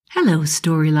Hello,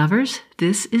 story lovers.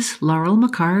 This is Laurel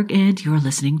McCarg, and you're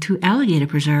listening to Alligator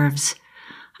Preserves.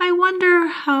 I wonder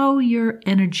how your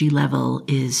energy level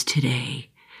is today.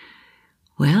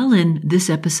 Well, in this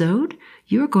episode,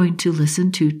 you're going to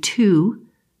listen to two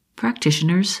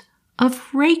practitioners of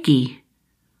Reiki.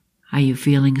 Are you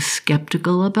feeling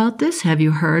skeptical about this? Have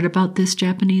you heard about this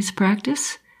Japanese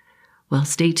practice? Well,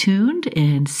 stay tuned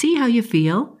and see how you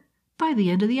feel by the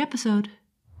end of the episode.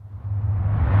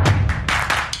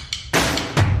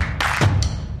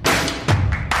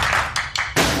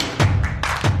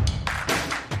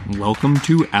 Welcome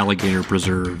to Alligator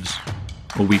Preserves,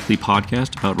 a weekly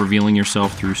podcast about revealing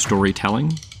yourself through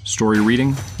storytelling, story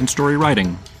reading, and story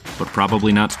writing, but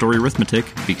probably not story arithmetic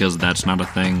because that's not a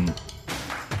thing.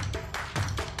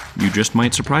 You just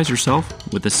might surprise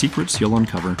yourself with the secrets you'll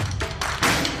uncover.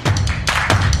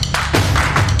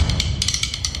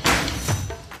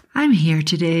 I'm here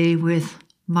today with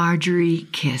Marjorie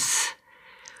Kiss,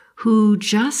 who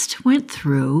just went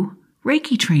through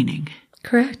Reiki training.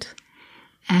 Correct.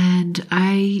 And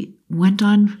I went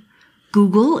on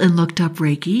Google and looked up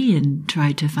Reiki and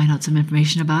tried to find out some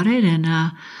information about it. And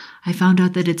I found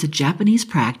out that it's a Japanese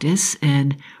practice,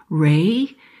 and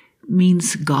Rei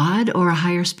means God or a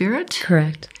higher spirit.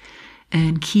 Correct.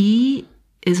 And Ki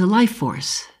is a life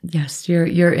force. Yes,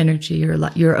 your energy,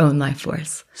 your own life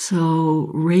force.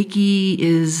 So Reiki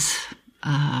is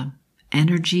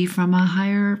energy from a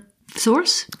higher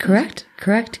source? Correct.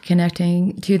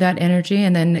 Connecting to that energy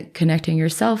and then connecting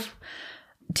yourself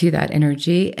to that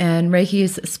energy. And Reiki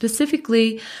is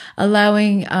specifically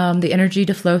allowing the energy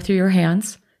to flow through your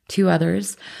hands to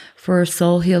others for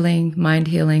soul healing, mind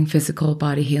healing, physical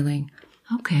body healing.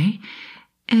 Okay.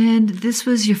 And this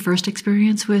was your first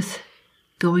experience with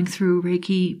going through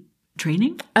Reiki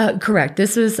training? Correct.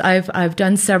 I've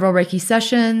done several Reiki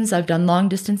sessions. I've done long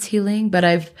distance healing, but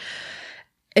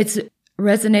it's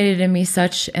resonated in me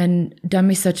such and done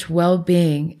me such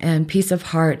well-being and peace of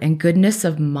heart and goodness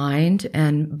of mind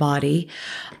and body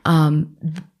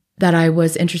that I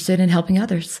was interested in helping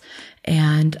others.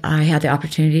 And I had the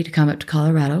opportunity to come up to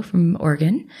Colorado from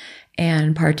Oregon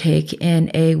and partake in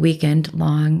a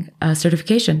weekend-long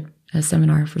certification, a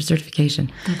seminar for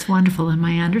certification. That's wonderful. And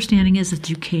my understanding is that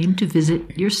you came to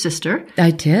visit your sister. I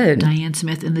did. Diane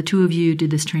Smith, and the two of you did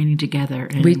this training together.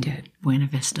 We did. Buena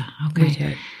Vista. Okay. We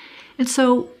did. And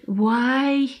so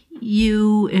why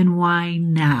you and why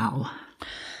now?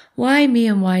 Why me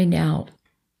and why now?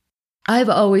 I've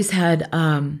always had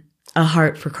a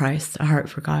heart for Christ, a heart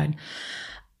for God.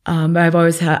 I've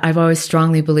always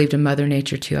strongly believed in Mother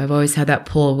Nature too. I've always had that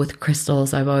pull with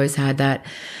crystals. I've always had that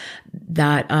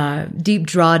deep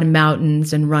draw to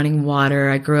mountains and running water.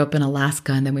 I grew up in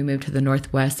Alaska and then we moved to the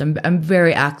Northwest. I'm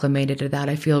very acclimated to that.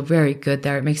 I feel very good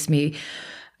there.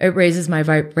 It raises my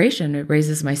vibration. It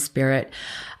raises my spirit.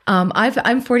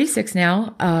 I'm 46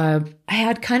 now. I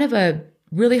had kind of a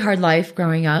really hard life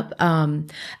growing up.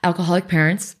 Alcoholic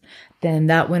parents. Then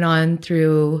that went on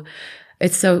through,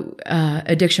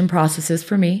 addiction processes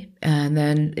for me. And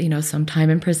then, some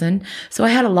time in prison. So I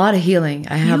had a lot of healing.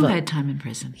 You had time in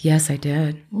prison. Yes, I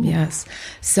did. Ooh. Yes.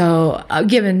 So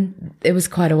given it was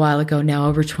quite a while ago now,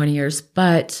 over 20 years,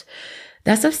 but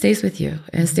that stuff stays with you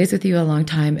and it stays with you a long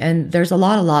time. And there's a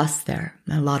lot of loss there,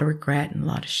 and a lot of regret and a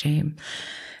lot of shame.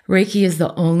 Reiki is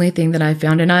the only thing that I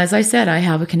found. And as I said, I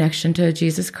have a connection to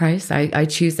Jesus Christ. I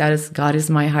choose that as God is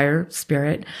my higher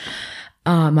spirit,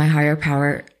 my higher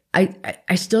power.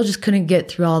 I still just couldn't get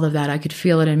through all of that. I could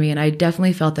feel it in me. And I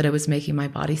definitely felt that it was making my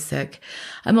body sick.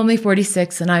 I'm only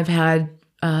 46 and I've had,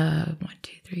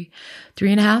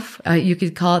 3.5, you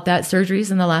could call it that,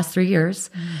 surgeries in the last 3 years.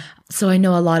 So I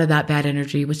know a lot of that bad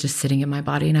energy was just sitting in my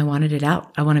body and I wanted it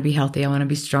out. I want to be healthy. I want to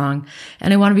be strong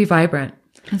and I want to be vibrant.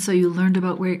 And so you learned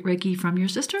about Reiki from your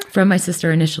sister? From my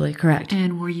sister initially, correct.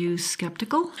 And were you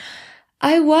skeptical?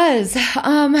 I was.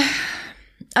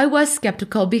 I was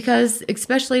skeptical because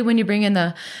especially when you bring in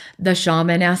the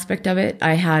shaman aspect of it,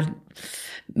 I had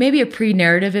maybe a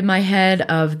pre-narrative in my head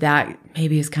of that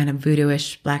maybe is kind of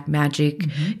voodoo-ish, black magic,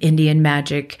 Indian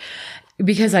magic,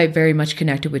 because I very much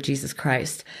connected with Jesus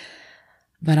Christ.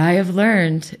 But I have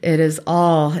learned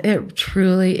it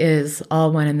truly is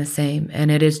all one and the same. And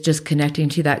it is just connecting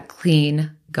to that clean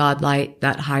God light,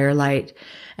 that higher light,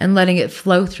 and letting it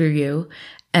flow through you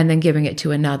and then giving it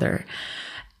to another.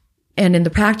 And in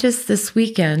the practice this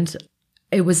weekend,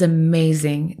 it was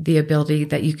amazing, the ability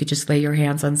that you could just lay your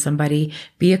hands on somebody,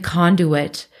 be a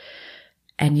conduit,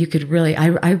 and you could really,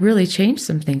 I really changed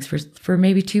some things for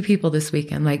maybe 2 people this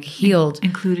weekend, like healed.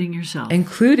 Including yourself.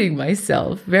 Including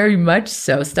myself, very much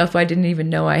so. Stuff I didn't even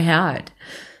know I had.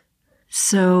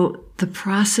 So the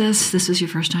process, this is your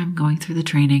first time going through the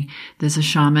training. There's a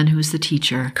shaman who's the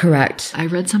teacher. Correct. I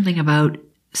read something about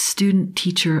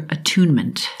student-teacher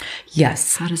attunement.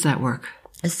 Yes. How does that work?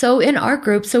 So in our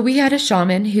group, we had a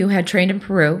shaman who had trained in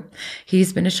Peru.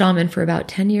 He's been a shaman for about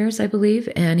 10 years, I believe,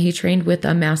 and he trained with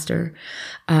a master,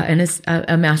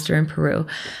 a master in Peru,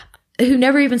 who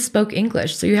never even spoke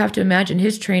English. So you have to imagine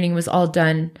his training was all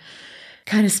done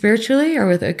kind of spiritually or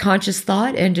with a conscious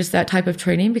thought and just that type of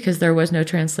training because there was no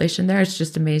translation there. It's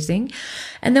just amazing.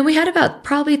 And then we had about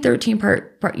probably 13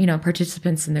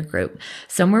 participants in the group.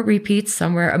 Some were repeats,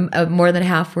 some were more than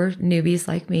half were newbies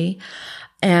like me.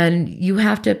 And you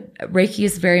have to, Reiki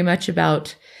is very much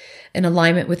about an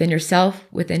alignment within yourself,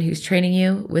 within who's training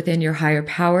you, within your higher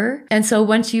power. And so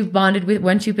once you've been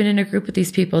in a group with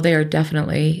these people, they are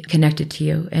definitely connected to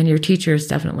you and your teacher is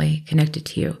definitely connected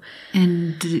to you.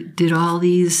 And did all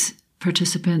these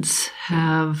participants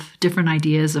have different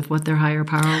ideas of what their higher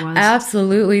power was?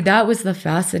 Absolutely. That was the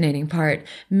fascinating part.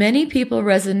 Many people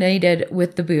resonated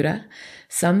with the Buddha.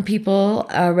 Some people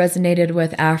resonated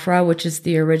with Afra, which is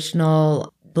the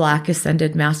original Black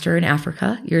ascended master in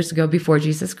Africa years ago before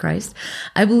Jesus Christ.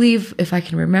 I believe, if I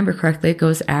can remember correctly, it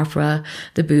goes Afra,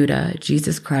 the Buddha,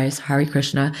 Jesus Christ, Hare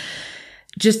Krishna,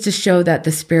 just to show that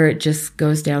the spirit just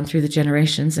goes down through the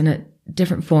generations in a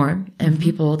different form and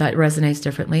people that resonates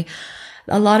differently.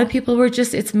 A lot of people were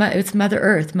just, it's Mother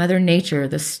Earth, Mother Nature,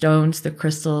 the stones, the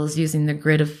crystals, using the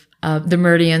grid of the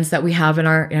meridians that we have in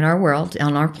our world,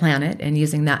 on our planet, and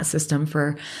using that system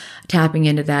for tapping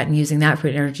into that and using that for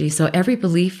energy. So every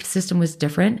belief system was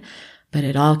different, but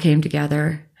it all came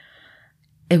together.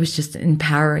 It was just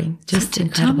empowering, just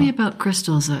incredible. Tell me about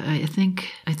crystals. I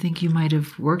think you might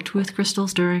have worked with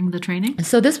crystals during the training.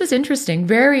 So this was interesting,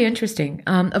 very interesting.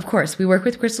 Of course, we work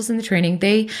with crystals in the training.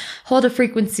 They hold a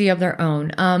frequency of their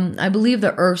own. I believe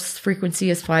the Earth's frequency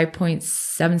is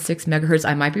 5.76 megahertz.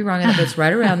 I might be wrong, but it's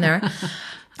right around there.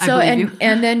 So,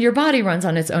 and then your body runs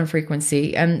on its own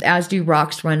frequency, and as do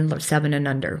rocks run 7 and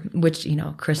under, which,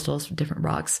 crystals, different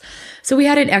rocks. So we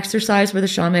had an exercise where the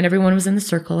shaman, everyone was in the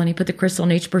circle, and he put the crystal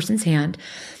in each person's hand,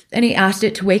 and he asked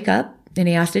it to wake up, and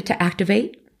he asked it to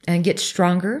activate and get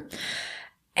stronger.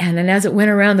 And then as it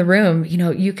went around the room,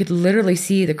 you could literally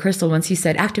see the crystal once he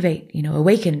said, activate,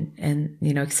 awaken and,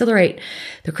 accelerate.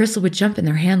 The crystal would jump in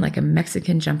their hand like a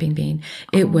Mexican jumping bean.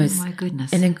 It was my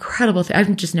goodness, an incredible thing.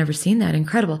 I've just never seen that.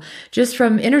 Incredible. Just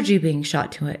from energy being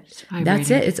shot to it. That's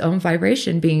it. Its own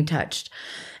vibration being touched.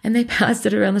 And they passed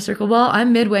it around the circle. Well,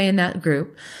 I'm midway in that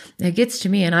group. It gets to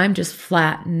me and I'm just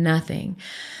flat, nothing.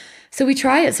 So we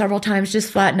try it several times,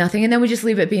 just flat, nothing. And then we just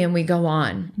leave it be and we go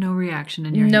on. No reaction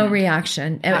in your No hand.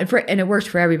 reaction. And it worked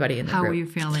for everybody in the group. How were you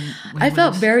feeling? I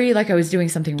felt very like I was doing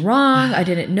something wrong. I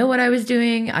didn't know what I was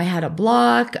doing. I had a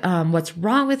block. What's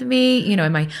wrong with me?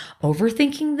 Am I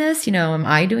overthinking this? Am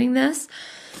I doing this?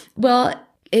 Well,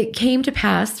 it came to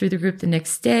pass through the group the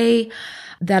next day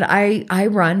that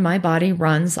my body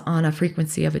runs on a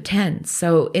frequency of a 10.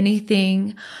 So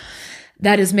anything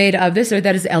that is made of this or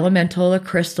that is elemental, a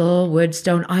crystal, wood,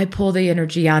 stone, I pull the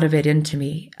energy out of it into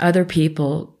me. Other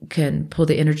people can pull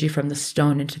the energy from the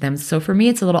stone into them. So for me,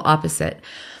 it's a little opposite.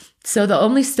 So the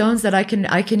only stones that I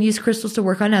can use crystals to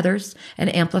work on others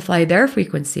and amplify their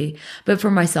frequency, but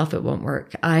for myself, it won't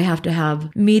work. I have to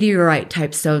have meteorite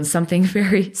type stones, something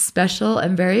very special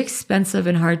and very expensive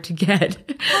and hard to get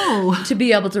to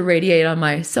be able to radiate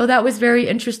on so that was very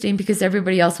interesting because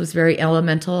everybody else was very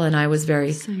elemental and I was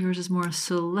very. So yours is more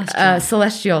celestial.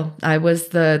 Celestial. I was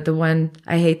the one,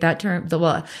 I hate that term.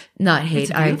 Not hate.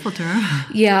 It's a beautiful term.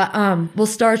 Yeah.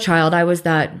 Star child. I was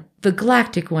the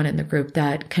galactic one in the group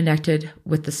that connected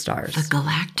with the stars. The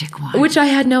galactic one. Which I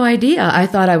had no idea. I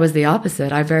thought I was the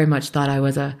opposite. I very much thought I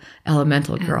was a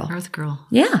elemental girl. Earth girl.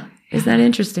 Yeah. Isn't that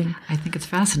interesting? I think it's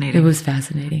fascinating. It was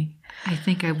fascinating. I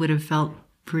think I would have felt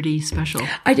pretty special.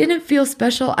 I didn't feel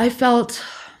special. I felt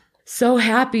so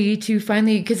happy to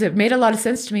finally, because it made a lot of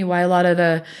sense to me why a lot of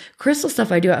the crystal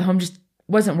stuff I do at home just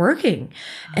wasn't working.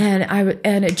 And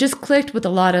it just clicked with a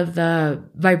lot of the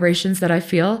vibrations that I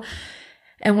feel.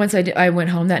 And once I went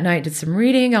home that night, did some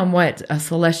reading on what a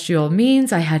celestial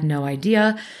means. I had no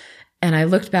idea. And I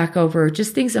looked back over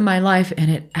just things in my life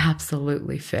and it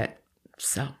absolutely fit.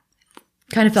 So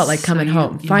kind of felt like coming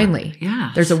home. Finally.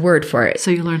 Yeah. There's a word for it.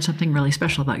 So you learned something really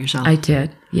special about yourself. I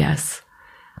did. Yes.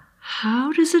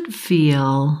 How does it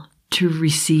feel to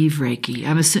receive Reiki?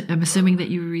 I'm assuming that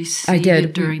you received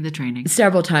it during the training.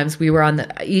 Several times we were on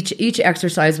each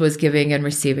exercise was giving and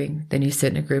receiving. Then you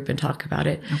sit in a group and talk about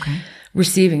it. Okay.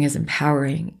 Receiving is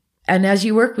empowering. And as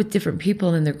you work with different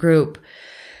people in the group,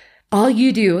 all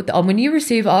you do, when you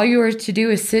receive, all you are to do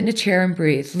is sit in a chair and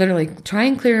breathe. Literally, try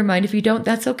and clear your mind. If you don't,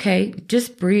 that's okay.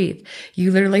 Just breathe.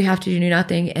 You literally have to do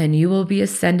nothing and you will be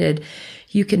ascended.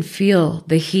 You can feel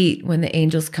the heat when the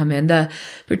angels come in. The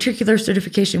particular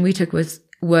certification we took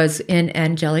was in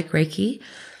angelic Reiki.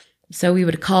 So we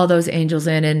would call those angels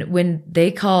in, and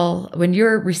when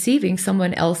you're receiving,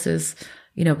 someone else is,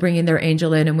 bringing their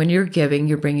angel in, and when you're giving,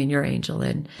 you're bringing your angel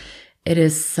in. It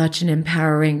is such an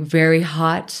empowering, very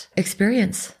hot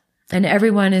experience. And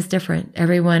everyone is different.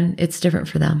 It's different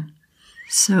for them.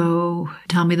 So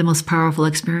tell me the most powerful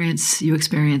experience you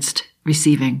experienced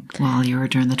receiving while you were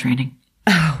during the training.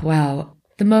 Oh, wow.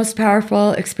 The most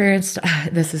powerful experience,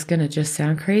 this is going to just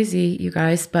sound crazy, you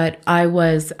guys, but it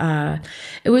was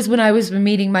when I was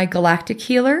meeting my galactic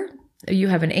healer. You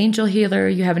have an angel healer,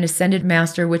 you have an ascended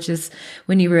master, which is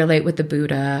when you relate with the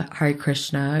Buddha, Hare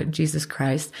Krishna, Jesus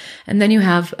Christ. And then you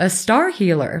have a star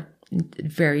healer,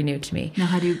 very new to me. Now,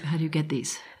 how do you get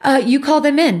these? You call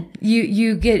them in.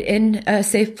 You get in a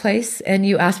safe place and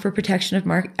you ask for protection of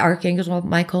Archangel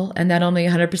Michael, and that only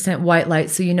 100% white light,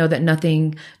 so you know that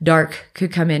nothing dark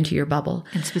could come into your bubble.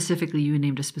 And specifically, you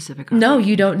named a specific. No,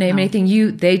 you don't name anything.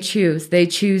 They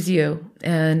choose you,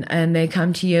 and they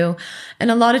come to you.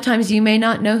 And a lot of times you may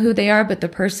not know who they are, but the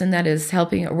person that is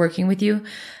helping or working with you,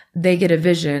 they get a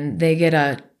vision.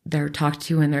 They're talked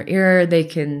to in their ear. They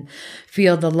can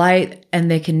feel the light and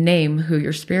they can name who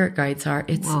your spirit guides are.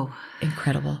 It's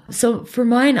incredible. So for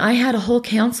mine, I had a whole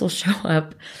council show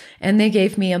up and they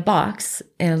gave me a box,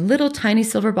 a little tiny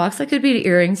silver box. That could be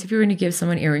earrings if you were going to give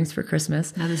someone earrings for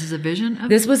Christmas. Now this is a vision?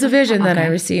 This was a vision that I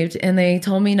received, and they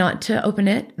told me not to open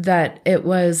it, that it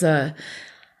was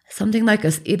something like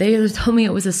they told me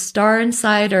it was a star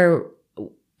inside or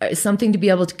something to be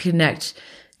able to connect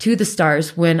to the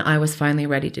stars when I was finally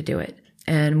ready to do it.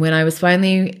 And when I was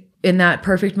finally in that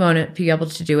perfect moment to be able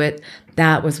to do it,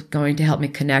 that was going to help me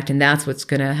connect. And that's what's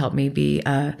going to help me be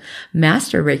a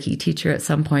master Reiki teacher at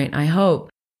some point, I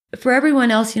hope. For everyone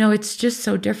else, it's just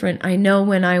so different. I know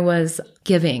when I was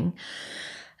giving,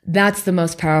 that's the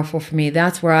most powerful for me.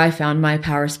 That's where I found my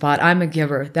power spot. I'm a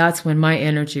giver. That's when my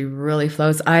energy really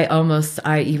flows.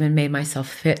 I even made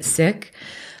myself sick.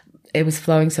 It was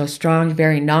flowing so strong,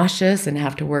 very nauseous, and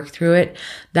have to work through it.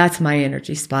 That's my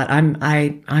energy spot.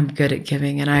 I'm good at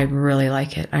giving, and I really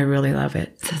like it. I really love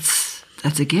it.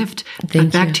 That's a gift.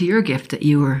 But back to your gift that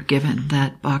you were given,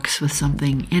 that box with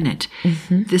something in it.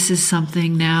 Mm-hmm. This is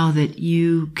something now that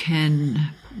you can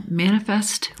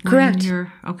manifest. Correct.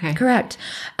 Okay. Correct.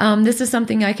 This is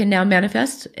something I can now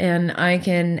manifest, and I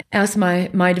can ask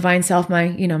my divine self,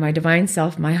 my divine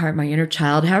self, my heart, my inner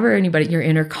child, however anybody, your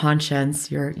inner conscience,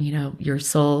 your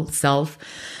soul self,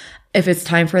 if it's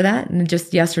time for that, and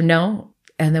just yes or no.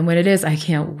 And then when it is, I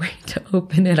can't wait to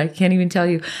open it. I can't even tell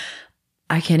you.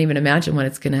 I can't even imagine what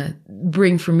it's going to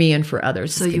bring for me and for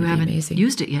others. So you haven't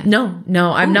used it yet? No,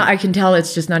 I'm not. I can tell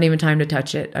it's just not even time to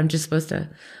touch it. I'm just supposed to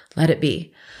let it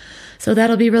be. So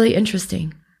that'll be really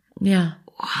interesting. Yeah.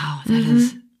 Wow.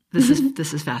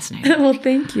 This is fascinating. Well,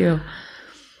 thank you.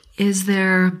 Is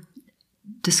there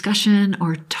discussion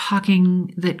or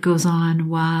talking that goes on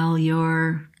while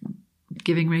you're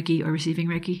giving Reiki or receiving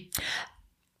Reiki?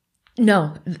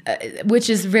 No, which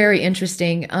is very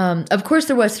interesting. Of course,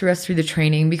 there was through the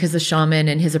training, because the shaman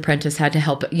and his apprentice had to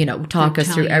help, talk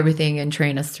us through everything and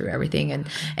train us through everything,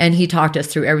 and he talked us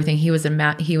through everything.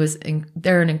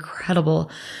 They're an incredible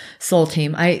soul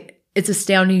team. It's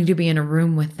astounding to be in a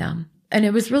room with them. And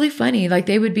it was really funny. Like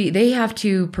they have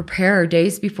to prepare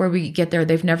days before we get there.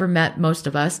 They've never met most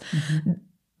of us. Mm-hmm.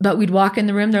 But we'd walk in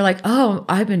the room. They're like, "Oh,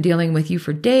 I've been dealing with you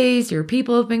for days. Your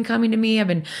people have been coming to me. I've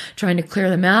been trying to clear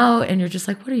them out." And you're just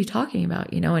like, "What are you talking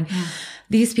about?" And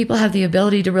these people have the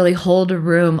ability to really hold a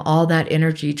room, all that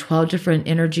energy, 12 different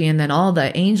energy, and then all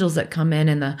the angels that come in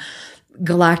and the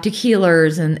galactic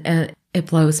healers. And it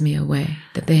blows me away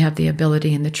that they have the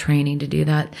ability and the training to do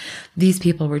that. These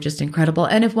people were just incredible.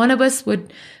 And if one of us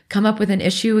would come up with an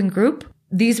issue in group,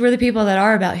 these were the people that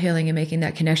are about healing and making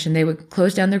that connection. They would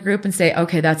close down their group and say,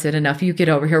 "Okay, that's it. Enough. You get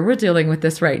over here. We're dealing with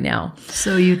this right now."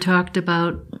 So you talked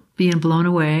about being blown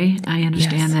away. I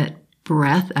understand that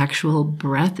actual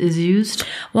breath is used.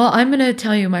 Well, I'm going to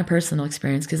tell you my personal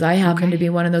experience, because I happen to be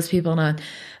one of those people,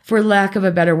 for lack of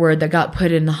a better word, that got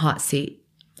put in the hot seat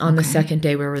on the second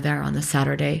day we were there on the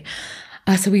Saturday.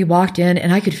 So we walked in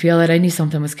and I could feel it. I knew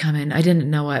something was coming. I didn't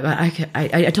know what, but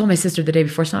I told my sister the day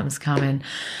before something's coming.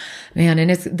 Man,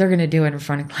 and they're going to do it in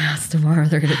front of class tomorrow.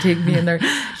 They're going to take me in there.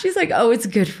 She's like, "Oh, it's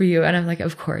good for you." And I'm like,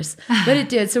 "Of course." But it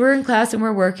did. So we're in class and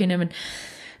we're working. And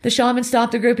the shaman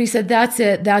stopped the group. He said, "That's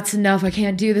it. That's enough. I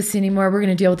can't do this anymore. We're going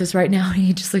to deal with this right now." And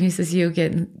he just looked and he says, "You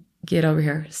get get over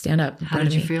here, stand up. How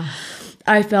did you feel?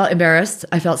 I felt embarrassed.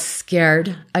 I felt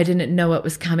scared. I didn't know what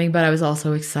was coming, but I was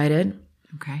also excited.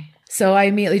 Okay. So I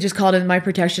immediately just called in my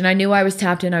protection. I knew I was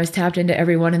tapped in. I was tapped into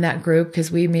everyone in that group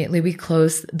because we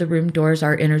closed the room doors.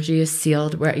 Our energy is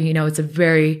sealed. Where, it's a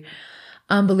very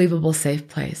unbelievable safe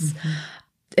place. Mm-hmm.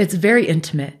 It's very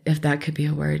intimate, if that could be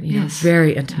a word,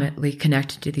 very intimately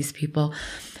connected to these people.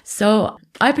 So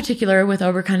I particular, with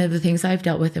over kind of the things I've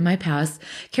dealt with in my past,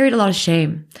 carried a lot of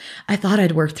shame. I thought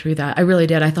I'd worked through that. I really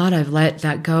did. I thought I've let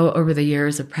that go over the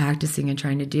years of practicing and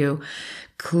trying to do.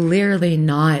 Clearly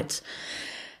not.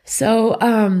 So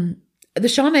the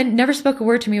shaman never spoke a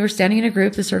word to me. We're standing in a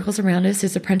group, the circle's around us,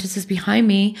 his apprentice is behind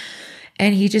me,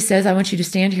 and he just says, I want you to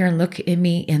stand here and look at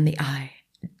me in the eye.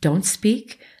 Don't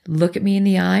speak. Look at me in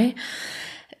the eye.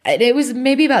 It was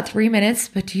maybe about 3 minutes,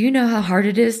 but do you know how hard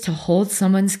it is to hold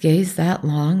someone's gaze that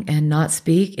long and not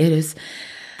speak?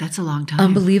 That's a long time.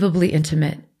 Unbelievably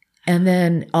intimate. And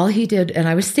then all he did, and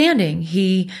I was standing,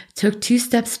 he took 2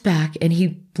 steps back and he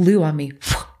blew on me,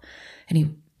 and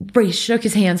he shook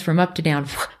his hands from up to down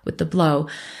with the blow.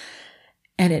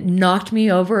 And it knocked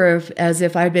me over as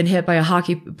if I'd been hit by a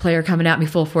hockey player coming at me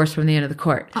full force from the end of the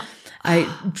court. I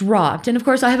dropped. And of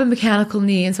course, I have a mechanical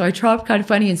knee. And so I dropped kind of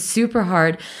funny and super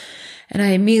hard. And I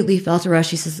immediately felt a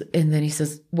rush. He says, and then he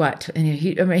says, what? And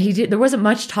he did, there wasn't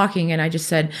much talking. And I just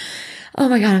said, oh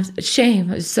my God,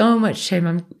 shame. So much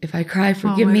shame. If I cry,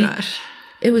 forgive me. Gosh.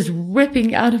 It was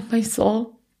ripping out of my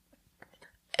soul.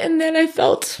 And then I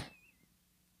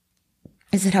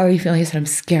said, how are you feeling? He said, I'm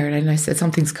scared. And I said,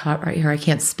 something's caught right here. I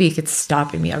can't speak. It's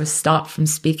stopping me. I was stopped from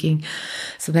speaking.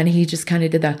 So then he just kind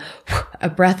of did a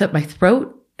breath up my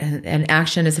throat and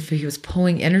action as if he was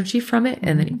pulling energy from it.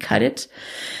 And then he cut it.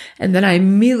 And then I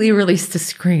immediately released a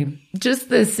scream. Just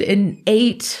this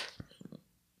innate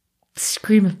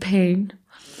scream of pain.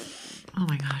 Oh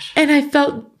my gosh. And I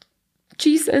felt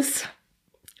Jesus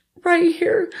right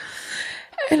here.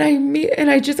 And I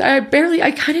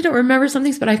kind of don't remember some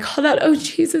things, but I called out, oh,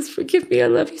 Jesus, forgive me. I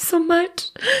love you so much.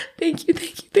 Thank you,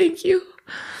 thank you, thank you.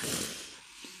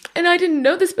 And I didn't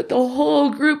know this, but the whole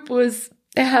group was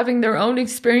having their own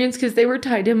experience because they were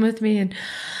tied in with me. And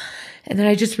then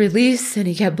I just released, and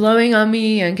he kept blowing on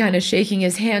me and kind of shaking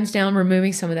his hands down,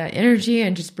 removing some of that energy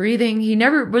and just breathing. He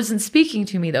never wasn't speaking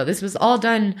to me, though. This was all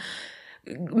done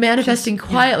manifesting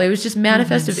quietly. It was just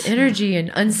manifestive energy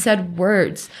and unsaid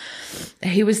words.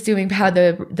 He was doing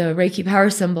the Reiki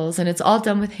power symbols, and it's all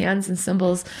done with hands and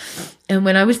symbols. And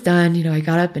when I was done, I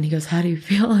got up and he goes, how do you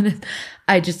feel? And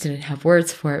I just didn't have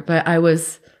words for it, but I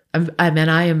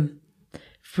am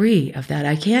free of that.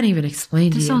 I can't even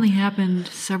explain to you. This only happened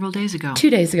several days ago. 2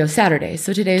 days ago, Saturday.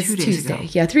 So today's 2 days Tuesday. ago.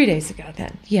 Yeah, 3 days ago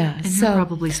then. Yeah. And you're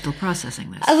probably still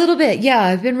processing this. A little bit. Yeah.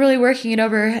 I've been really working it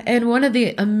over. And one of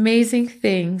the amazing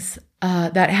things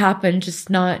that happened, just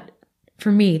not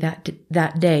for me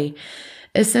that day,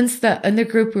 is since in the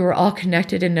group we were all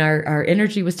connected and our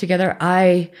energy was together,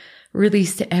 I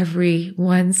released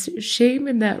everyone's shame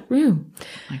in that room. Oh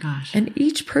my gosh. And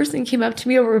each person came up to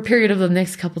me over a period of the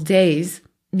next couple of days,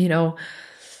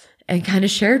 and kind of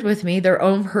shared with me their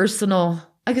own personal,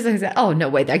 because I said, oh, no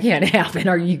way, that can't happen.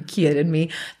 Are you kidding me?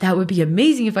 That would be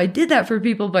amazing if I did that for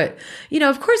people. But,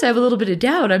 of course I have a little bit of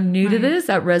doubt. I'm new to this.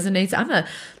 That resonates. I'm a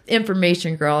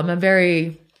information girl.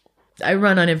 I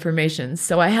run on information.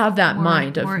 So I have that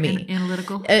mind of me.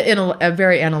 Analytical? A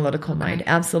very analytical mind.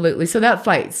 Absolutely. So that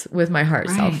fights with my heart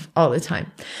self all the time.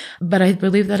 But I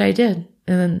believe that I did.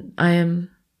 And I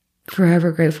am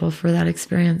forever grateful for that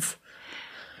experience.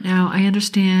 Now, I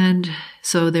understand.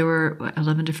 So there were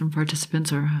 11 different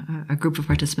participants, or a group of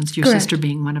participants, your Correct. sister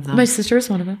being one of them. My sister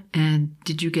is one of them. And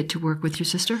did you get to work with your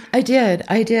sister? I did.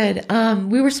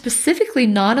 We were specifically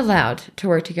not allowed to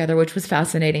work together, which was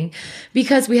fascinating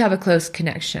because we have a close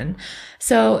connection.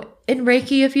 So in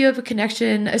Reiki, if you have a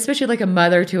connection, especially like a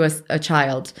mother to a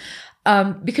child,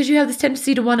 because you have this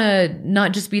tendency to want to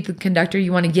not just be the conductor,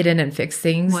 you want to get in and fix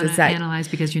things. Want to analyze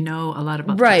because you know a lot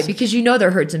about right, this. because you know their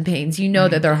hurts and pains. You know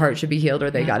that their heart should be healed, or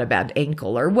they got a bad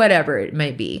ankle, or whatever it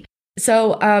may be.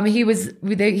 So he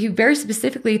very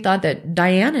specifically thought that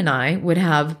Diane and I would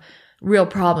have real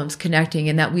problems connecting,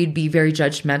 and that we'd be very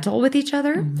judgmental with each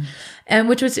other. Mm-hmm. And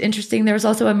which was interesting. There was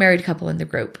also a married couple in the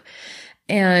group,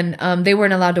 and they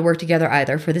weren't allowed to work together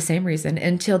either for the same reason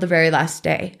until the very last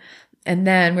day. And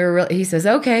then he says,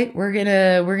 okay, we're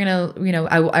gonna,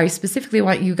 I specifically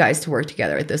want you guys to work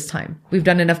together at this time. We've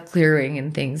done enough clearing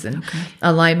and things and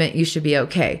alignment. You should be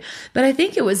okay. But I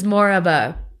think it was more of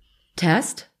a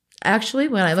test, actually,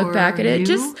 when I look back at it,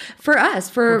 just for us,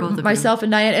 for myself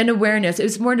and Diane, and awareness. It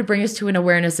was more to bring us to an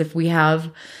awareness if we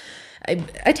have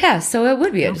a test. So it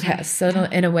would be a test. So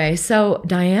in a way. So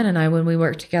Diane and I, when we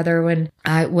worked together, when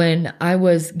I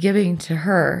was giving to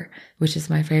her, which is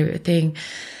my favorite thing,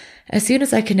 as soon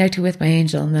as I connected with my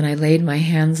angel and then I laid my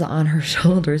hands on her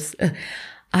shoulders,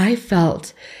 I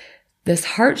felt this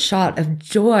heart shot of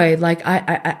joy. Like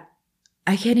I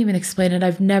can't even explain it.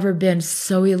 I've never been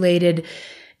so elated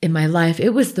in my life.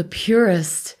 It was the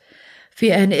purest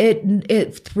feel, and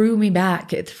it threw me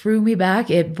back. It threw me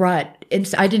back. It brought,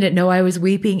 I didn't know I was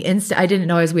weeping. I didn't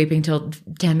know I was weeping till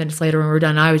 10 minutes later when we were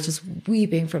done. I was just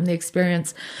weeping from the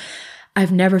experience.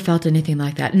 I've never felt anything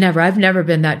like that. Never. I've never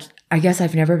been that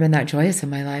joyous in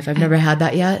my life. I've never had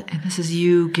that yet. And this is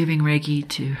you giving Reiki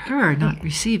to her, not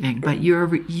receiving, but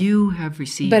you have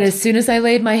received. But as soon as I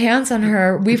laid my hands on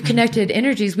her, we've connected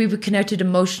energies. We've connected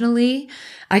emotionally.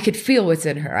 I could feel what's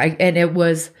in her. And it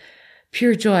was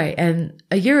pure joy. And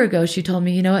a year ago, she told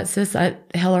me, you know what, sis,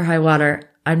 hell or high water,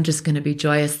 I'm just going to be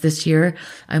joyous this year.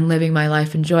 I'm living my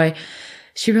life in joy.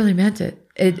 She really meant it.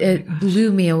 It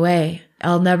blew me away.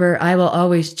 I will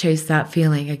always chase that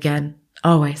feeling again.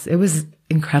 Always. It was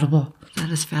incredible.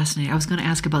 That is fascinating. I was going to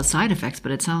ask about side effects,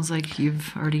 but it sounds like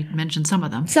you've already mentioned some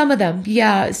of them. Some of them,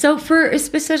 yeah. So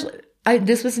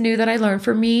this was new that I learned.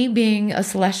 For me, being a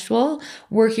celestial,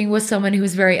 working with someone who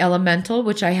was very elemental,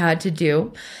 which I had to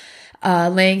do,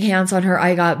 laying hands on her,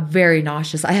 I got very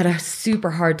nauseous. I had a super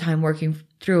hard time working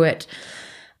through it.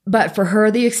 But for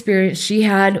her, the experience she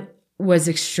had was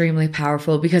extremely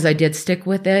powerful because I did stick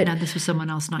with it. Now, this was someone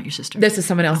else, not your sister. This is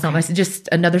someone else, not my sister, just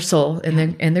another soul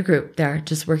in the group there,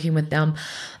 just working with them.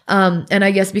 And I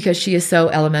guess because she is so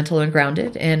elemental and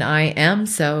grounded, and I am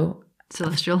so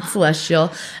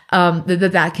celestial,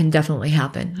 that can definitely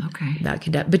happen. Okay, that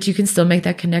can, but you can still make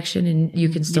that connection, and you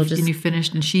can still And you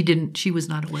finished, and she was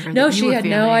not aware. No, she had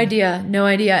no idea,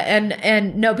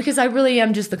 and no, because I really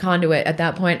am just the conduit at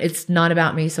that point. It's not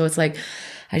about me, so it's like,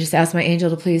 I just asked my angel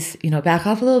to please, back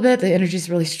off a little bit. The energy's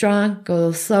really strong. Go a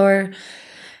little slower.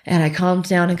 And I calmed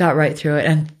down and got right through it.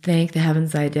 And thank the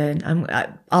heavens I did.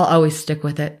 I'll always stick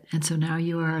with it. And so now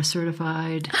you are a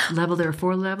certified level. There are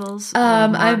 4 levels.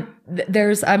 I'm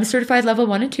certified level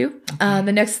 1 and 2. Okay.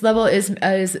 The next level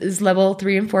is level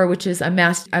 3 and 4, which is a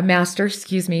master,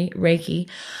 Reiki,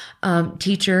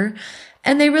 teacher.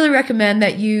 And they really recommend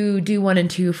that you do 1 and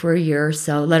 2 for a year or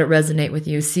so. Let it resonate with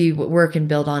you. See what work and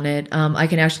build on it. I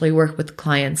can actually work with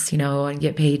clients, and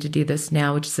get paid to do this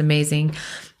now, which is amazing.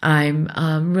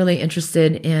 I'm really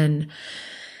interested in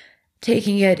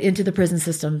taking it into the prison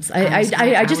systems. I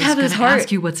just have this heart.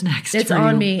 Ask you what's next. It's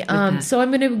on me. So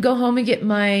I'm going to go home and get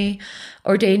my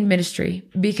ordained ministry,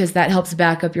 because that helps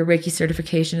back up your Reiki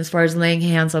certification as far as laying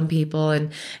hands on people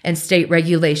and state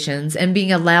regulations and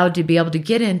being allowed to be able to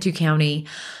get into county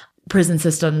prison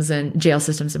systems and jail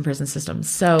systems and prison systems.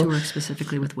 So to work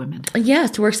specifically with women. Yes,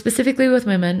 to work specifically with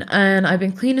women. And I've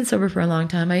been clean and sober for a long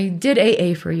time. I did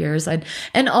AA for years. And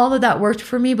all of that worked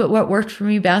for me. But what worked for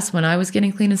me best when I was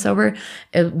getting clean and sober,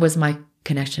 it was my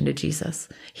connection to Jesus.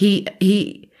 He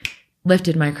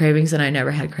lifted my cravings, and I never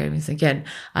had cravings again.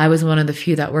 I was one of the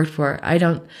few that worked for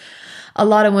it. A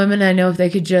lot of women I know, if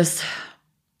they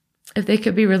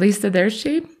could be released of their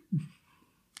shame,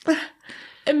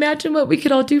 imagine what we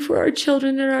could all do for our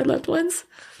children and our loved ones.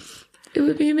 It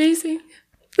would be amazing.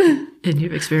 And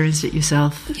you've experienced it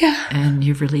yourself. Yeah. And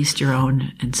you've released your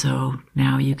own. And so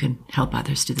now you can help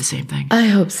others do the same thing. I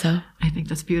hope so. I think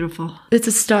that's beautiful. It's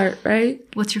a start, right?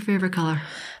 What's your favorite color?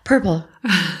 Purple.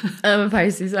 I'm a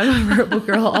Pisces. I'm a purple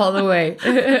girl all the way.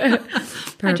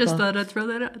 I just thought I'd throw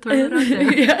that out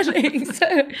there. Yeah, thanks.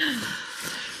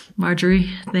 Marjorie,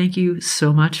 thank you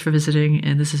so much for visiting,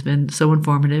 and this has been so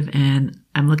informative, and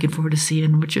I'm looking forward to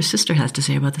seeing what your sister has to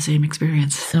say about the same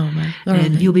experience. So am I.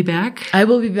 And you'll be back? I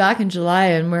will be back in July,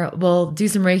 and we'll do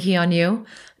some Reiki on you,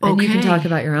 and you can talk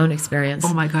about your own experience.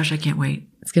 Oh my gosh, I can't wait.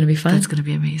 It's going to be fun. That's going to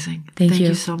be amazing. Thank you. Thank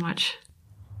you so much.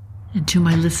 And to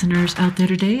my listeners out there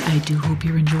today, I do hope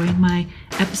you're enjoying my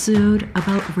episode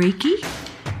about Reiki,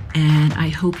 and I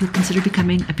hope you'll consider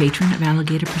becoming a patron of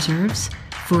Alligator Preserves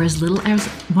for as little as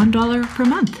 $1 per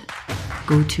month.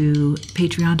 Go to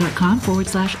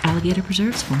patreon.com/Alligator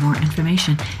Preserves for more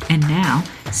information. And now,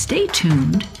 stay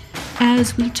tuned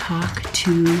as we talk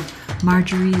to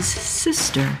Marjorie's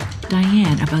sister,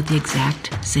 Diane, about the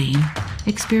exact same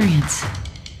experience.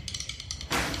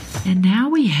 And now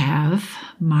we have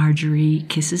Marjorie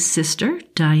Kiss's sister,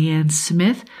 Diane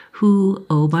Smith, who,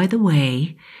 oh, by the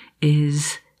way,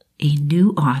 is a new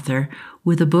author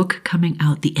with a book coming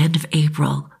out the end of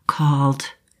April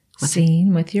called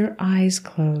Seeing with Your Eyes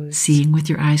Closed. Seeing with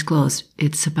Your Eyes Closed.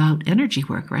 It's about energy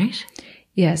work, right?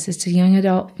 Yes, it's a young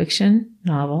adult fiction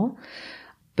novel.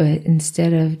 But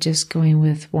instead of just going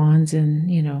with wands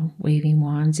and, waving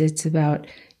wands, it's about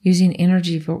using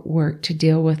energy for work to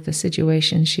deal with the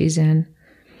situation she's in.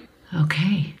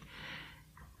 Okay.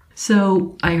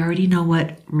 So I already know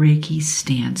what Reiki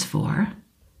stands for.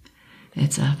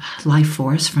 It's a life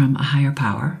force from a higher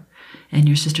power. And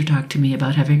your sister talked to me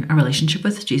about having a relationship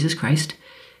with Jesus Christ.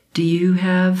 Do you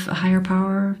have a higher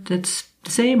power that's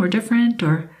the same or different?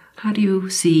 Or how do you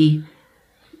see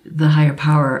the higher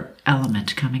power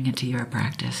element coming into your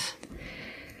practice?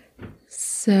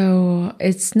 So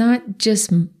it's not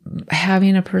just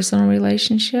having a personal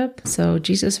relationship. So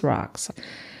Jesus rocks.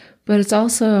 But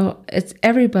it's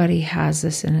everybody has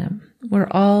this in him.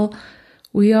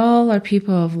 We all are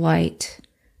people of light.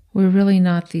 We're really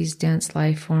not these dense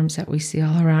life forms that we see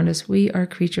all around us. We are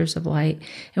creatures of light,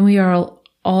 and we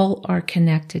all are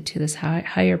connected to this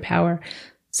higher power.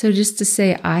 So just to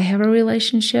say I have a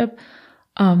relationship,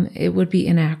 it would be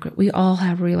inaccurate. We all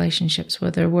have relationships,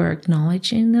 whether we're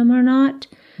acknowledging them or not.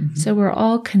 Mm-hmm. So we're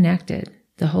all connected.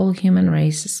 The whole human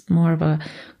race is more of a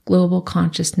global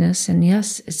consciousness. And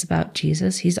yes, it's about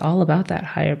Jesus. He's all about that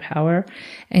higher power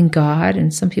and God.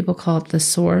 And some people call it the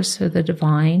source or the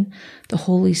divine, the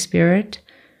Holy Spirit.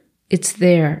 It's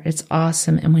there. It's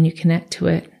awesome. And when you connect to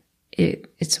it,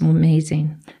 it's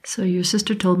amazing. So your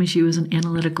sister told me she was an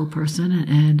analytical person,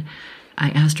 and I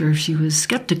asked her if she was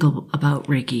skeptical about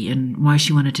Reiki and why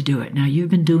she wanted to do it. Now, you've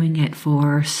been doing it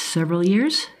for several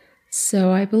years?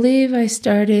 So I believe I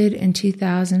started in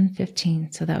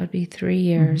 2015. So that would be 3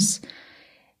 years. Mm-hmm.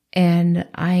 And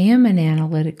I am an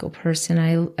analytical person.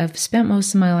 I've spent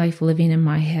most of my life living in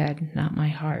my head, not my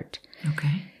heart.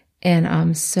 Okay.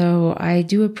 And so I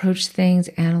do approach things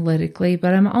analytically,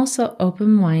 but I'm also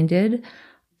open-minded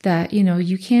that,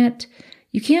 you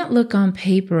can't look on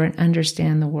paper and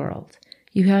understand the world.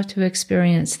 You have to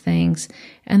experience things.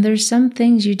 And there's some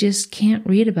things you just can't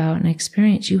read about and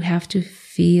experience. You have to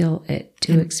feel it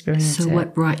to experience it. So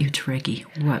what brought you to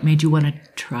Reiki? What made you want to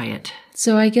try it?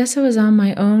 So I guess I was on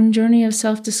my own journey of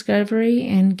self-discovery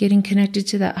and getting connected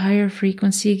to that higher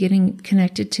frequency, getting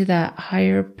connected to that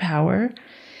higher power.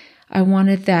 I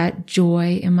wanted that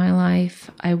joy in my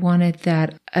life. I wanted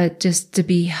that just to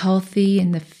be healthy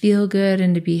and to feel good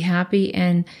and to be happy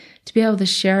and to be able to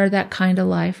share that kind of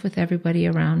life with everybody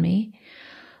around me.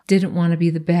 Didn't want to be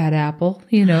the bad apple,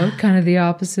 kind of the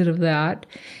opposite of that.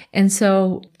 And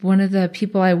so one of the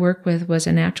people I work with was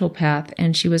a naturopath,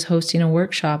 and she was hosting a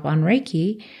workshop on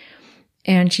Reiki.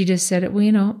 And she just said,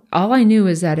 all I knew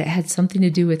is that it had something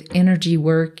to do with energy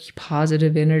work,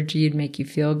 positive energy, it'd make you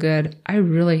feel good. I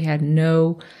really had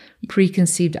no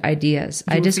preconceived ideas.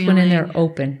 I just went in there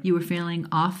open. You were feeling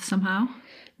off somehow?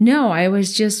 No, I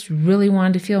was just really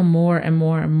wanted to feel more and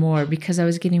more and more because I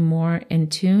was getting more in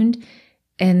tuned.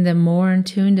 And the more in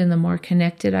tuned and the more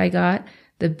connected I got,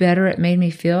 the better it made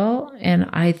me feel. And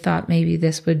I thought maybe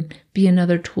this would be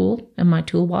another tool in my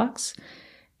toolbox.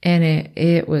 And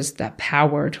it was the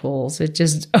power tools. It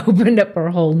just opened up a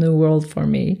whole new world for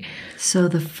me. So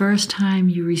the first time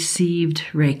you received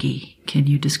Reiki, can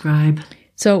you describe?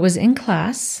 So it was in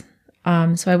class.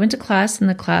 So I went to class, and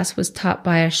the class was taught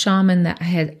by a shaman that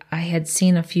I had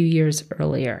seen a few years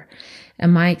earlier.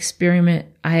 And my experiment,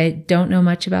 I don't know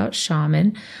much about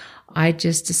shaman. I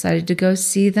just decided to go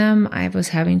see them. I was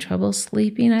having trouble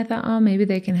sleeping. I thought, maybe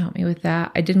they can help me with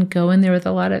that. I didn't go in there with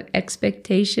a lot of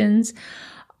expectations.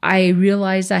 I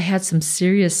realized I had some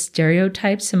serious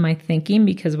stereotypes in my thinking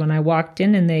because when I walked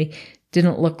in and they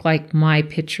didn't look like my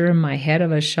picture in my head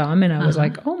of a shaman, I was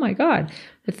like, oh my God.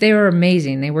 But they were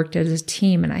amazing. They worked as a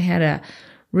team, and I had a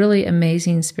really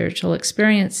amazing spiritual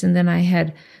experience. And then I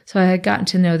had gotten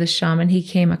to know the shaman. He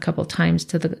came a couple times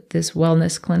to this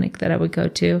wellness clinic that I would go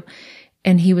to,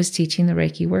 and he was teaching the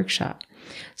Reiki workshop.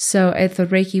 So at the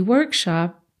Reiki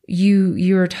workshop,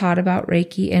 you're taught about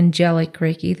Reiki, angelic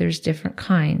Reiki. There's different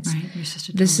kinds. Right. Your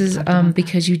sister this is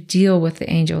because you deal with the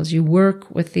angels. You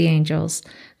work with the angels.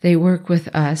 They work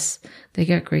with us. They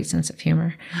got a great sense of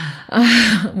humor,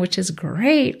 which is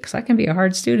great because I can be a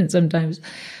hard student sometimes.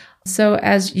 So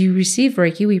as you receive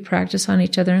Reiki, we practice on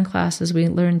each other in classes. We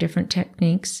learn different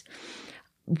techniques.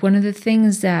 One of the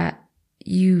things that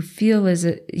you feel is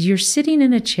that you're sitting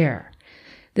in a chair.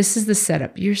 This is the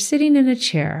setup. You're sitting in a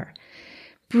chair,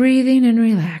 breathing and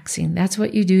relaxing. That's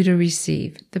what you do to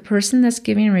receive. The person that's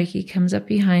giving Reiki comes up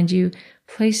behind you,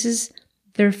 places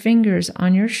their fingers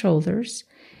on your shoulders,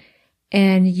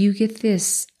 and you get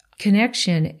this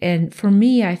connection. And for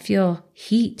me, I feel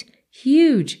heat,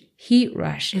 huge heat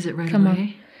rush. Is it right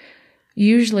away?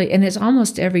 Usually, and it's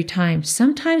almost every time.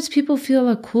 Sometimes people feel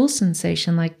a cool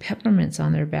sensation like peppermints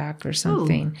on their back or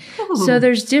something. Ooh. So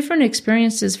there's different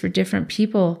experiences for different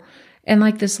people. And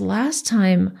like this last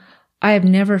time, I have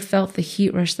never felt the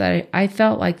heat rush that I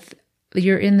felt like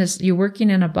you're working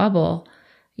in a bubble,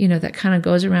 that kind of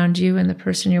goes around you and the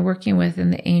person you're working with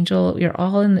and the angel. You're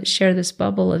all share this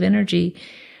bubble of energy.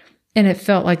 And it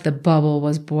felt like the bubble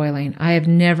was boiling. I have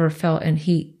never felt in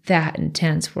heat that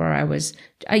intense where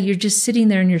you're just sitting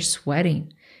there and you're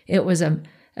sweating. It was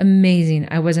amazing.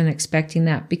 I wasn't expecting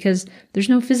that because there's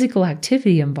no physical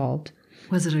activity involved.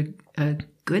 Was it a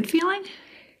good feeling?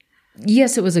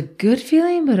 Yes, it was a good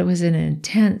feeling, but it was an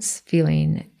intense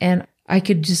feeling. And I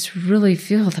could just really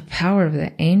feel the power of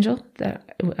the angel that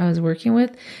I was working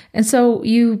with. And so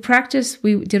you practice.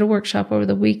 We did a workshop over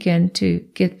the weekend to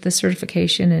get the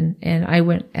certification, and I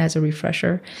went as a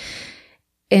refresher.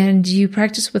 And you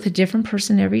practice with a different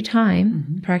person every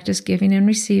time, practice giving and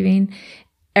receiving.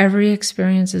 Every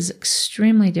experience is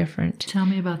extremely different. Tell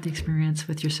me about the experience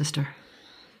with your sister.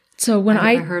 So when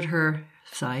I heard her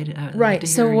side. Right.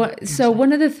 So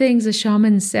one of the things the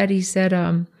shaman said, he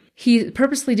said, he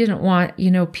purposely didn't want,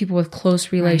 people with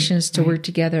close relations to work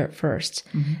together at first.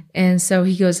 And so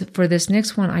he goes, for this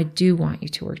next one, I do want you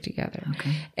to work together.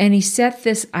 Okay. And he set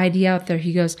this idea out there.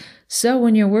 He goes, so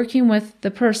when you're working with the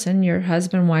person, your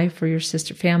husband, wife, or your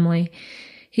sister, family,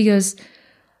 he goes,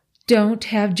 don't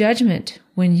have judgment.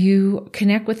 When you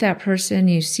connect with that person,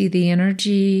 you see the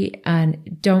energy,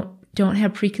 and don't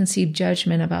have preconceived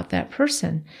judgment about that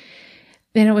person.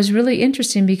 And it was really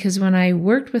interesting because when I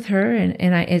worked with her, and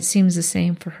it seems the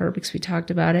same for her because we talked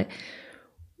about it,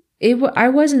 I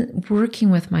wasn't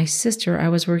working with my sister. I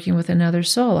was working with another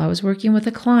soul. I was working with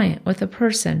a client, with a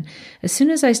person. As soon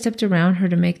as I stepped around her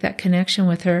to make that connection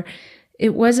with her,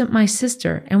 it wasn't my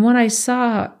sister. And what I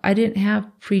saw, I didn't have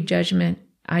prejudgment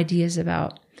ideas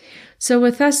about. So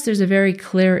with us, there's a very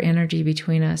clear energy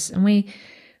between us. And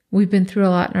we've been through a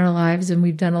lot in our lives, and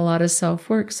we've done a lot of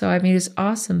self-work. So, it's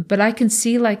awesome. But I can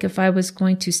see, like, if I was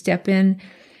going to step in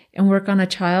and work on a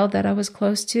child that I was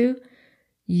close to,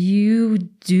 you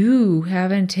do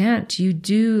have intent. You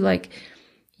do,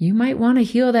 you might want to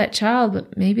heal that child,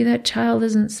 but maybe that child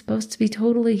isn't supposed to be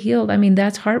totally healed.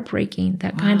 That's heartbreaking,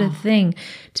 that kind of thing,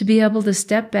 to be able to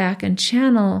step back and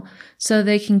channel so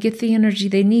they can get the energy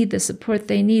they need, the support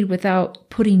they need, without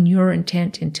putting your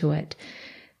intent into it.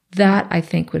 That, I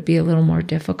think, would be a little more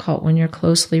difficult when you're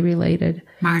closely related.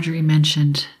 Marjorie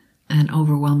mentioned an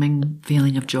overwhelming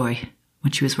feeling of joy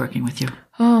when she was working with you.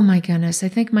 Oh, my goodness. I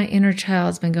think my inner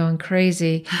child's been going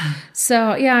crazy.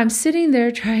 So, yeah, I'm sitting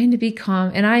there trying to be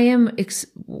calm, and I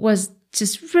was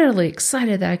just really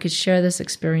excited that I could share this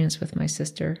experience with my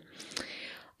sister.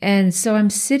 And so I'm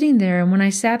sitting there, and when I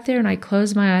sat there and I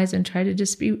closed my eyes and tried to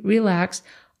just be relaxed,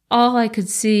 all I could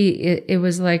see, it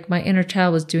was like my inner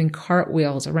child was doing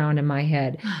cartwheels around in my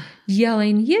head,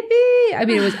 yelling, yippee.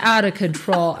 It was out of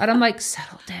control. And I'm like,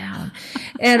 settle down.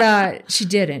 And she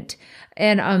didn't.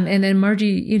 And then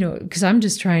Margie, because I'm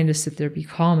just trying to sit there, be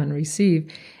calm and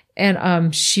receive.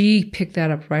 And she picked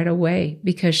that up right away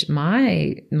because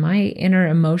my inner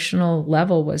emotional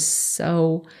level was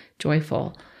so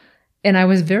joyful. And I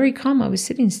was very calm. I was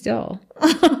sitting still.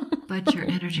 But your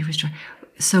energy was joy.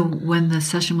 So when the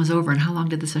session was over, and how long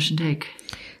did the session take?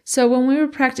 So when we were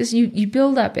practicing, you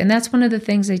build up. And that's one of the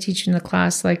things I teach in the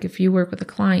class. Like if you work with a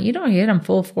client, you don't hit them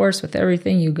full force with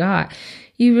everything you got.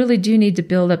 You really do need to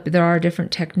build up. There are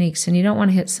different techniques, and you don't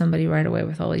want to hit somebody right away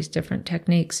with all these different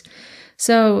techniques.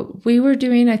 So we were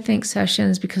doing, I think,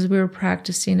 sessions because we were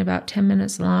practicing about 10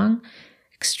 minutes long.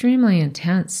 Extremely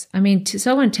intense.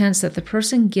 So intense that the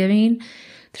person giving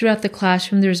throughout the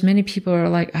classroom, there's many people who are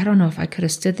like, I don't know if I could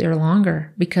have stood there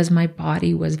longer because my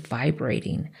body was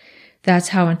vibrating. That's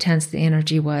how intense the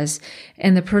energy was.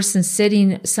 And the person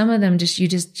sitting, some of them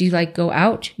you go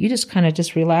out. You just kind of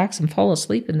just relax and fall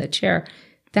asleep in the chair.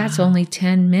 That's only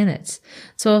 10 minutes.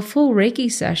 So a full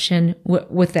Reiki session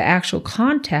with the actual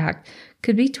contact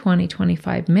could be 20,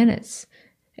 25 minutes.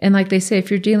 And like they say, if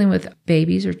you're dealing with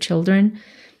babies or children,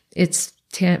 it's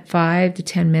 5 to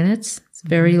 10 minutes. It's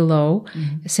very low.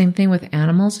 Mm-hmm. Same thing with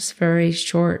animals. It's very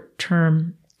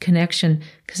short-term connection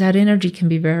because that energy can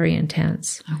be very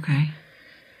intense. Okay.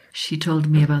 She told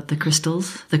me about the crystal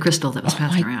that was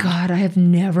passed around. Oh my God, I have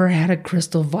never had a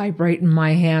crystal vibrate in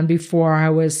my hand before. I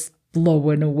was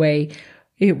blown away.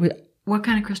 What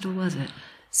kind of crystal was it?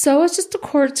 So it's just a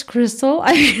quartz crystal.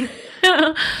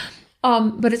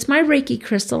 But it's my Reiki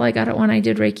crystal. I got it when I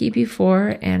did Reiki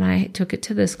before, and I took it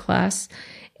to this class.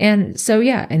 And so,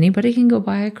 yeah, anybody can go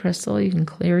buy a crystal. You can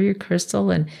clear your crystal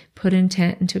and put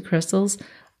intent into crystals.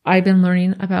 I've been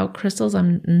learning about crystals.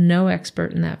 I'm no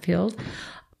expert in that field.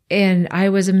 And I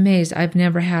was amazed. I've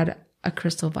never had a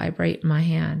crystal vibrate in my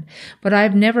hand. But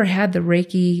I've never had the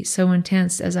Reiki so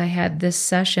intense as I had this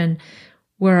session,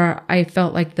 where I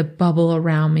felt like the bubble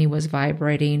around me was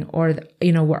vibrating, or,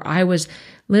 where I was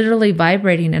literally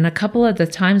vibrating. And a couple of the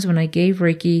times when I gave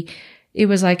Reiki, it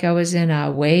was like I was in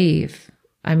a wave.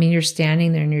 I mean, you're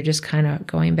standing there and you're just kind of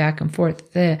going back and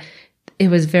forth. It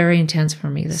was very intense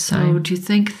for me this time. So do you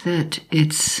think that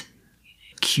it's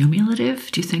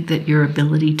cumulative? Do you think that your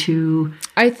ability to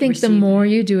I think the more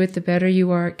you do it, the better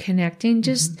you are at connecting.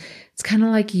 Just it's kind of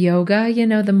like yoga,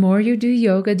 the more you do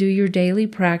yoga, do your daily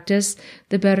practice,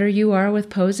 the better you are with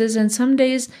poses. And some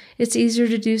days it's easier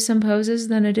to do some poses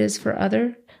than it is for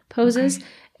other poses. Okay.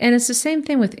 And it's the same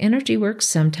thing with energy work.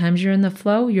 Sometimes you're in the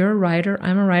flow. You're a writer.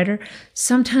 I'm a writer.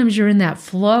 Sometimes you're in that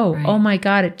flow. Right. Oh my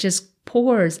God, it just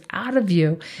pours out of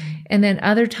you. Right. And then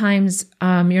other times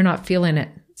you're not feeling it.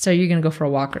 So you're going to go for a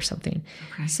walk or something.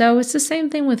 Okay. So it's the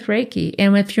same thing with Reiki.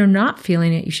 And if you're not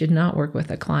feeling it, you should not work with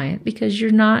a client because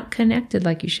you're not connected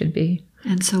like you should be.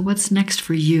 And so what's next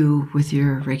for you with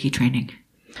your Reiki training?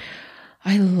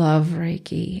 I love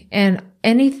Reiki. And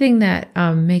anything that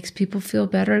makes people feel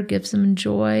better, gives them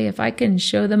joy. If I can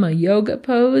show them a yoga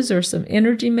pose or some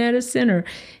energy medicine or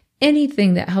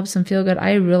anything that helps them feel good,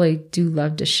 I really do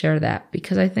love to share that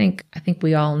because I think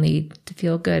we all need to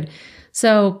feel good.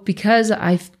 So because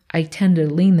I tend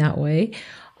to lean that way,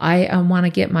 I want to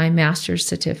get my master's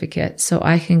certificate so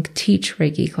I can teach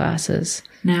Reiki classes.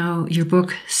 Now, your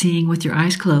book, Seeing with Your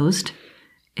Eyes Closed,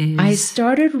 is... I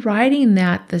started writing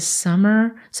that this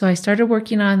summer. So I started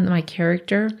working on my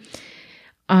character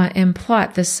and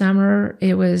plot this summer.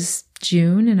 It was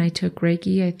June, and I took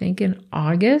Reiki, I think, in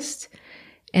August.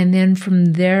 And then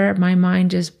from there, my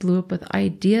mind just blew up with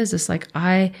ideas. It's like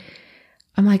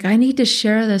I'm like, I need to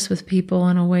share this with people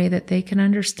in a way that they can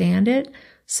understand it.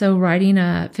 So writing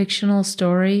a fictional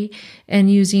story and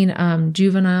using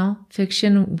juvenile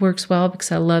fiction works well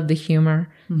because I love the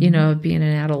humor, of being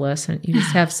an adolescent. You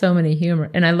just have so many humor,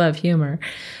 and I love humor.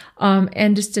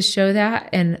 And just to show that.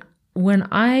 And when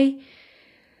I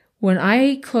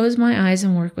close my eyes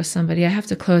and work with somebody, I have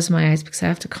to close my eyes because I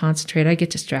have to concentrate. I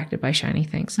get distracted by shiny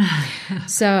things.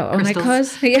 So when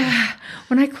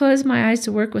I close my eyes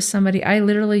to work with somebody, I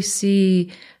literally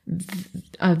see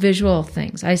visual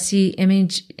things. I see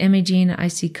imaging. I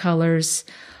see colors.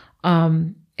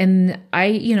 And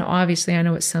obviously I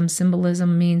know what some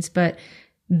symbolism means, but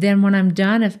then when I'm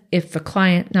done, if the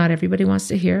client, not everybody wants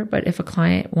to hear, but if a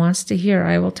client wants to hear,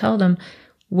 I will tell them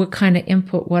what kind of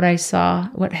input, what I saw,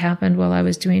 what happened while I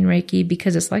was doing Reiki,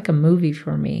 because it's like a movie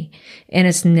for me. And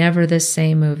it's never the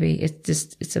same movie.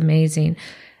 It's amazing.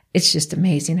 It's just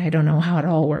amazing. I don't know how it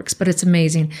all works, but it's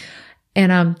amazing.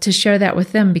 And to share that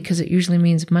with them, because it usually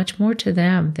means much more to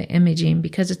them, the imaging,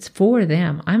 because it's for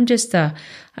them. I'm just a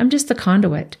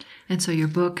conduit. And so your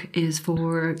book is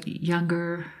for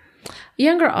younger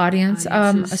audience.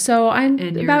 So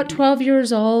I'm about 12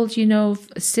 years old, 6th,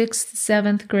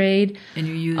 7th grade. And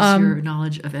you use your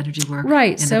knowledge of energy work.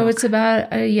 Right. So it's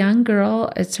about a young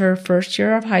girl. It's her first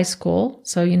year of high school.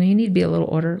 So, you need to be a little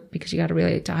older because you got to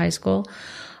relate to high school.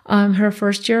 Her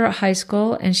first year at high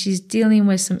school, and she's dealing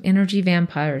with some energy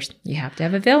vampires. You have to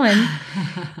have a villain.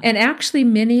 And actually,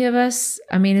 many of us,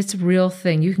 it's a real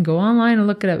thing. You can go online and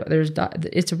look it up.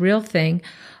 It's a real thing.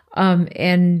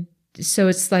 And so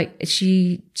it's like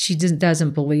she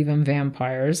doesn't believe in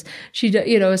vampires.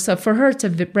 So for her, it's a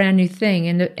brand new thing.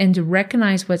 And to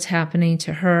recognize what's happening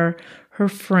to her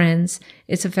friends,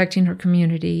 it's affecting her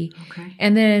community. Okay.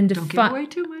 And then don't give away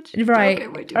too much. Right.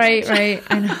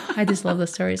 I know. I just love the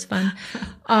story. It's fun.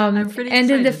 I'm pretty excited. And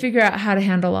then to figure out how to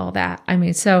handle all that. And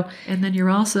then you're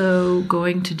also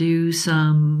going to do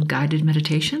some guided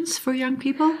meditations for young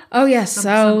people? Oh, yes.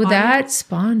 So that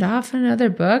spawned off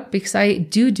another book because I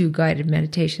do guided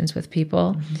meditations with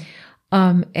people. Mm-hmm.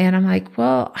 And I'm like,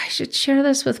 well, I should share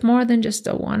this with more than just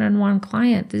a one-on-one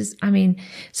client.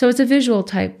 So it's a visual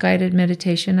type guided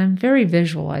meditation. I'm very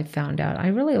visual, I found out. I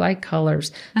really like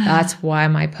colors. That's why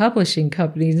my publishing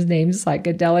company's name is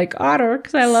Psychedelic Otter,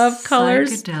 because I love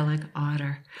colors. Psychedelic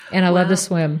Otter. And I love to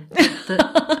swim.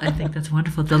 I think that's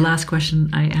wonderful. The last question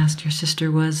I asked your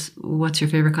sister was, what's your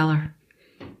favorite color?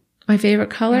 My favorite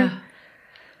color? Yeah.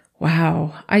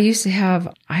 Wow. I used to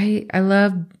have, I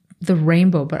love the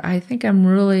rainbow, but I think I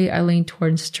lean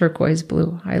towards turquoise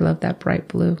blue. I love that bright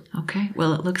blue. Okay.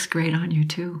 Well, it looks great on you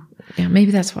too. Yeah,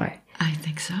 maybe that's why. I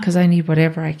think so. Because I need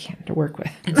whatever I can to work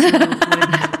with. And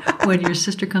so when your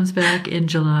sister comes back in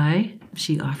July,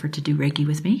 she offered to do Reiki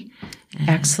with me.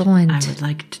 Excellent. I would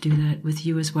like to do that with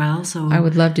you as well. So I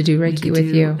would love to do Reiki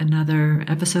with you. Another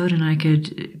episode, and I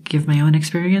could give my own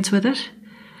experience with it.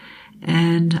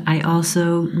 And I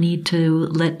also need to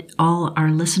let all our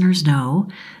listeners know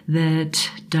that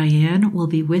Diane will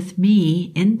be with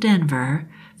me in Denver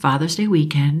Father's Day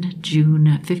weekend,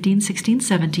 June 15, 16,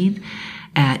 17th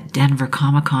at Denver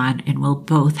Comic-Con, and we'll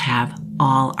both have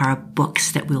all our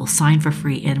books that we'll sign for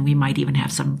free, and we might even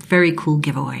have some very cool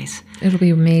giveaways. It'll be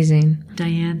amazing.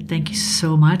 Diane, thank you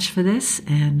so much for this,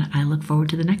 and I look forward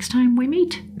to the next time we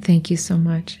meet. Thank you so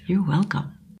much. You're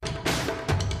welcome.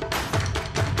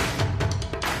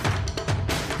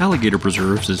 Alligator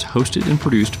Preserves is hosted and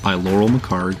produced by Laurel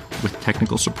McHargue, with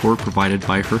technical support provided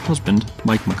by her husband,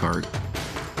 Mike McHargue.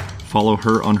 Follow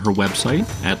her on her website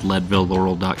at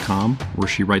leadvillelaurel.com, where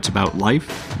she writes about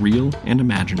life, real and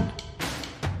imagined.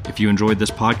 If you enjoyed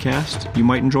this podcast, you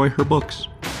might enjoy her books.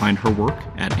 Find her work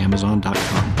at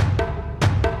amazon.com.